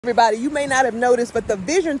Everybody, you may not have noticed, but the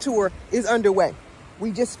vision tour is underway.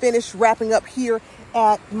 We just finished wrapping up here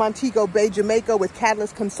at Montego Bay, Jamaica with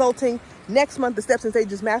Catalyst Consulting. Next month, the Steps and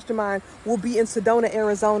Stages Mastermind will be in Sedona,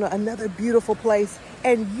 Arizona, another beautiful place.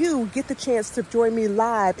 And you get the chance to join me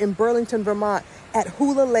live in Burlington, Vermont at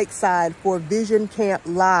Hula Lakeside for Vision Camp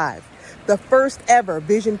Live. The first ever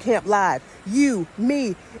Vision Camp Live. You,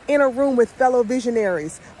 me, in a room with fellow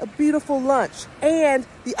visionaries, a beautiful lunch, and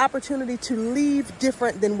the opportunity to leave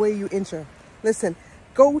different than where you enter. Listen,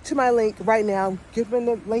 go to my link right now, give me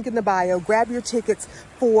the link in the bio, grab your tickets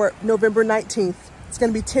for November 19th. It's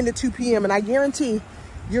gonna be 10 to 2 p.m. and I guarantee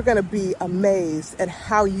you're gonna be amazed at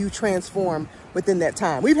how you transform within that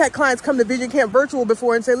time. We've had clients come to Vision Camp Virtual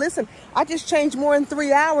before and say, listen, I just changed more in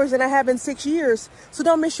 3 hours than I have in 6 years. So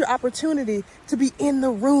don't miss your opportunity to be in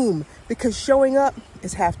the room, because showing up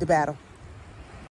is half the battle.